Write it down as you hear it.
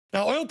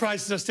Now, oil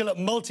prices are still at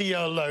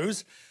multi-year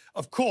lows.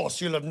 Of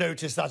course, you'll have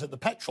noticed that at the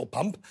petrol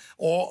pump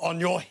or on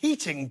your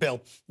heating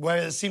bill,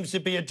 where there seems to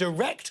be a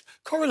direct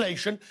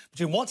correlation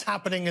between what's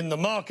happening in the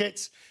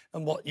markets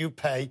and what you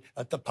pay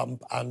at the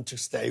pump and to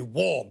stay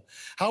warm.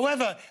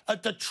 However,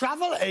 at the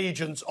travel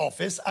agent's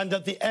office and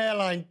at the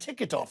airline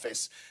ticket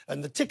office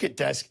and the ticket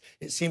desk,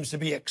 it seems to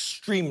be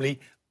extremely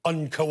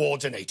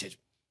uncoordinated.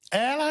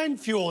 Airline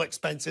fuel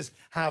expenses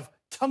have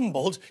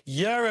tumbled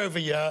year over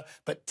year,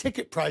 but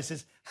ticket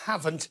prices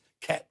haven't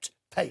kept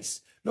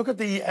pace. Look at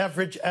the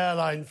average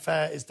airline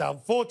fare is down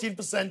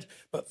 14%,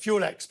 but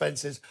fuel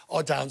expenses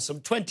are down some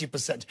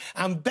 20%.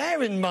 And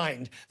bear in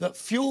mind that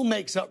fuel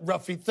makes up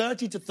roughly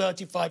 30 to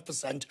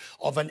 35%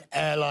 of an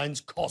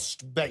airline's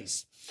cost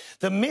base.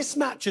 The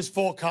mismatch is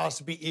forecast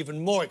to be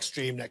even more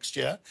extreme next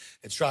year.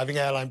 It's driving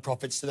airline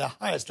profits to their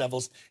highest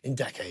levels in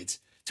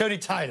decades. Tony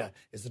Tyler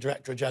is the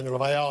Director General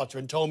of IATA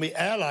and told me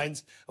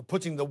airlines are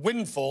putting the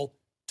windfall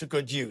to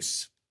good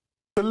use.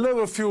 The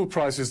lower fuel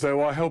prices,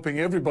 though, are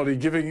helping everybody,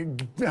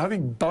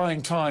 having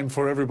buying time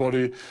for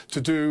everybody to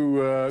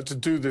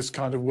do this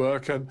kind of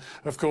work. And,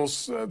 of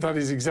course, that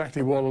is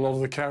exactly what a lot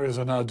of the carriers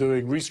are now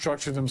doing,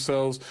 restructuring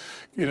themselves,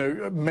 you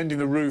know, mending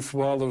the roof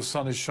while the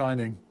sun is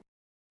shining.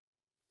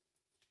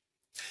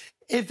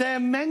 If they're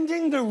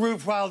mending the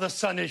roof while the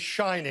sun is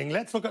shining,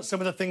 let's look at some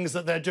of the things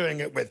that they're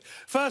doing it with.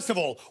 First of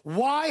all,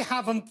 why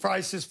haven't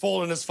prices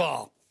fallen as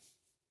far?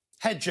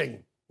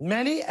 Hedging.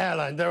 Many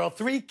airlines, there are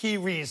three key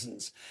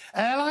reasons.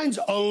 Airlines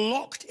are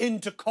locked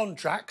into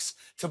contracts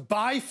to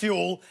buy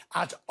fuel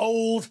at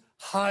old,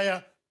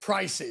 higher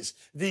prices.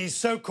 These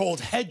so-called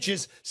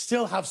hedges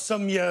still have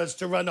some years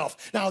to run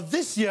off. Now,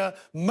 this year,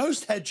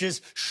 most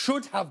hedges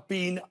should have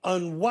been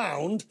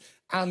unwound,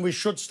 and we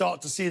should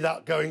start to see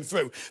that going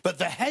through. But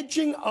the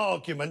hedging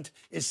argument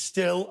is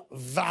still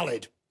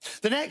valid.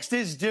 The next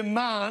is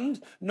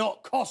demand,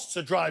 not costs,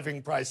 are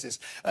driving prices.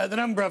 The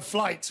number of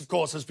flights, of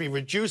course, has been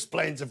reduced.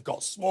 Planes have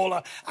got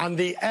smaller, and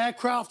the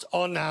aircraft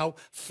are now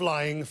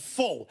flying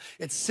full.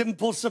 It's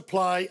simple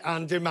supply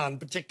and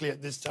demand, particularly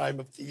at this time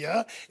of the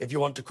year. If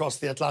you want to cross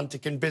the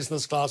Atlantic in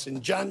business class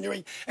in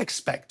January,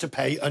 expect to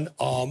pay an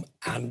arm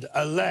and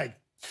a leg.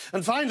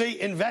 And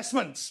finally,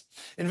 investments.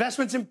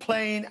 Investments in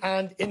plane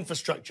and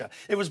infrastructure.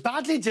 It was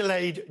badly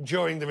delayed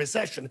during the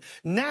recession.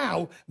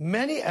 Now,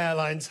 many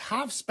airlines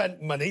have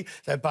spent money.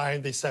 They're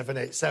buying the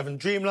 787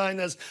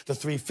 Dreamliners, the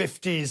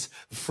 350s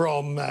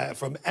from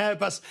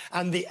Airbus,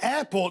 and the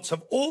airports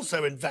have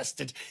also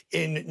invested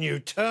in new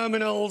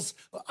terminals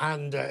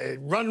and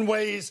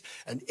runways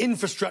and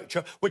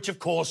infrastructure, which, of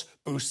course,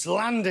 boosts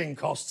landing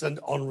costs and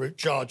en route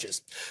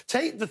charges.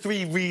 Take the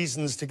three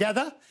reasons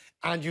together,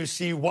 and you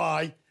see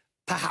why,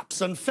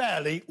 perhaps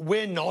unfairly,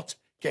 we're not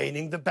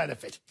gaining the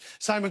benefit.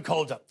 Simon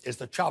Calder is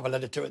the travel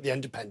editor at The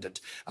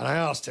Independent, and I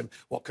asked him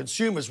what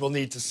consumers will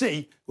need to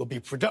see will be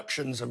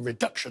productions and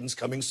reductions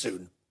coming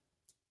soon.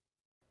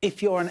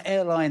 If you're an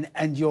airline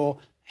and your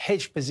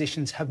hedge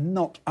positions have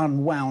not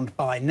unwound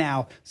by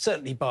now,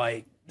 certainly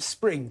by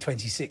spring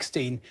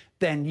 2016,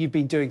 then you've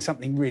been doing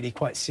something really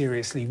quite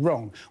seriously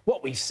wrong.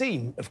 What we've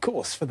seen, of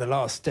course, for the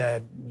last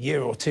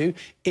year or two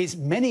is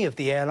many of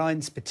the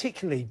airlines,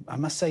 particularly, I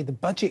must say, the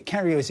budget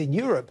carriers in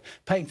Europe,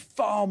 paying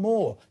far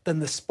more than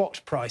the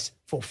spot price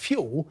for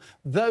fuel.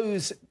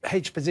 Those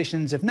hedge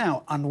positions have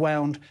now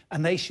unwound,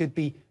 and they should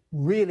be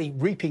really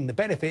reaping the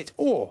benefit,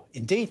 or,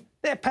 indeed,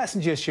 their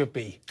passengers should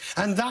be.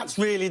 And that's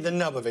really the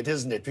nub of it,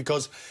 isn't it?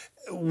 Because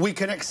we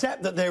can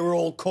accept that they were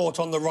all caught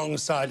on the wrong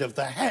side of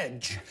the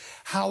hedge.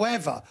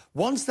 However,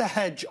 once the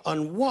hedge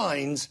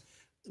unwinds,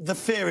 the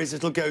fear is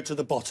it'll go to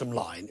the bottom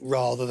line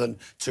rather than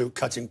to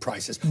cutting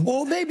prices.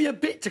 Or maybe a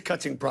bit to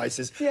cutting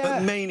prices,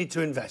 but mainly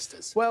to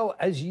investors. Well,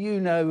 as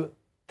you know,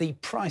 the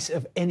price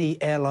of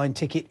any airline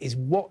ticket is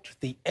what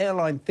the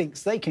airline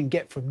thinks they can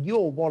get from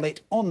your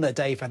wallet on the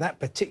day for that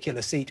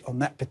particular seat on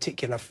that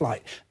particular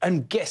flight.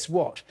 And guess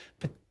what?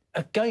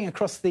 Going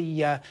across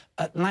the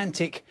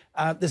Atlantic,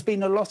 there's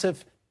been a lot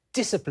of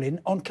discipline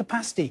on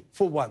capacity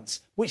for once,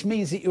 which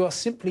means that you are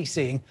simply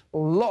seeing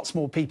lots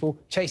more people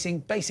chasing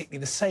basically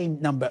the same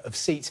number of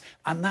seats,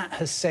 and that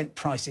has sent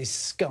prices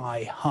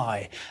sky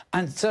high.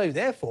 And so,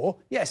 therefore,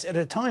 yes, at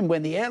a time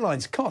when the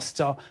airline's costs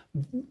are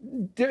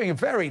doing a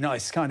very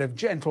nice kind of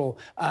gentle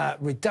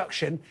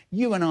reduction,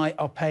 you and I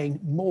are paying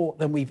more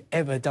than we've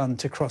ever done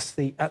to cross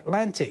the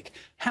Atlantic.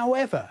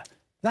 However,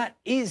 that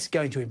is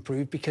going to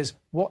improve, because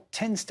what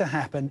tends to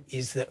happen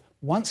is that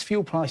once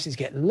fuel prices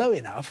get low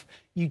enough,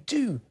 you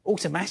do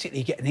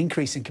automatically get an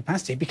increase in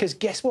capacity, because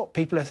guess what?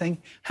 People are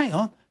thinking, hang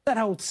on, that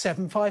old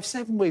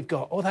 757 we've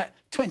got, or that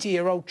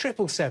 20-year-old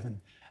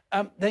 777,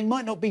 they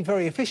might not be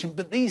very efficient,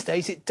 but these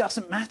days it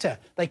doesn't matter.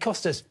 They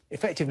cost us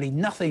effectively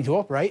nothing to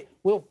operate.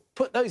 We'll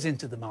put those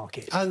into the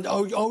market. And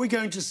are we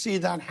going to see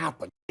that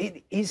happen?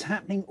 It is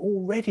happening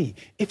already.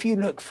 If you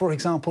look, for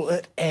example,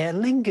 at Aer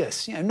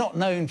Lingus, you know, not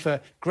known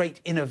for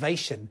great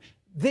innovation,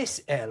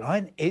 this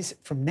airline is,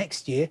 from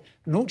next year,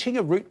 launching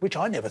a route which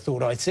I never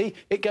thought I'd see.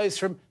 It goes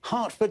from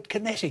Hartford,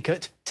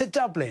 Connecticut to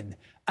Dublin.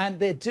 And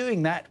they're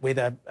doing that with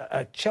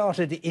a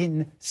chartered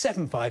in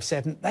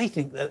 757. They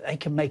think that they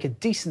can make a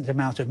decent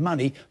amount of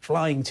money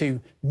flying to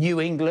New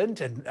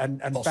England and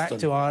back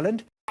to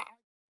Ireland.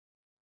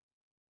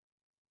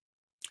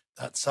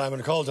 That's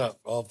Simon Calder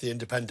of The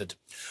Independent.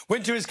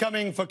 Winter is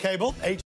coming for cable.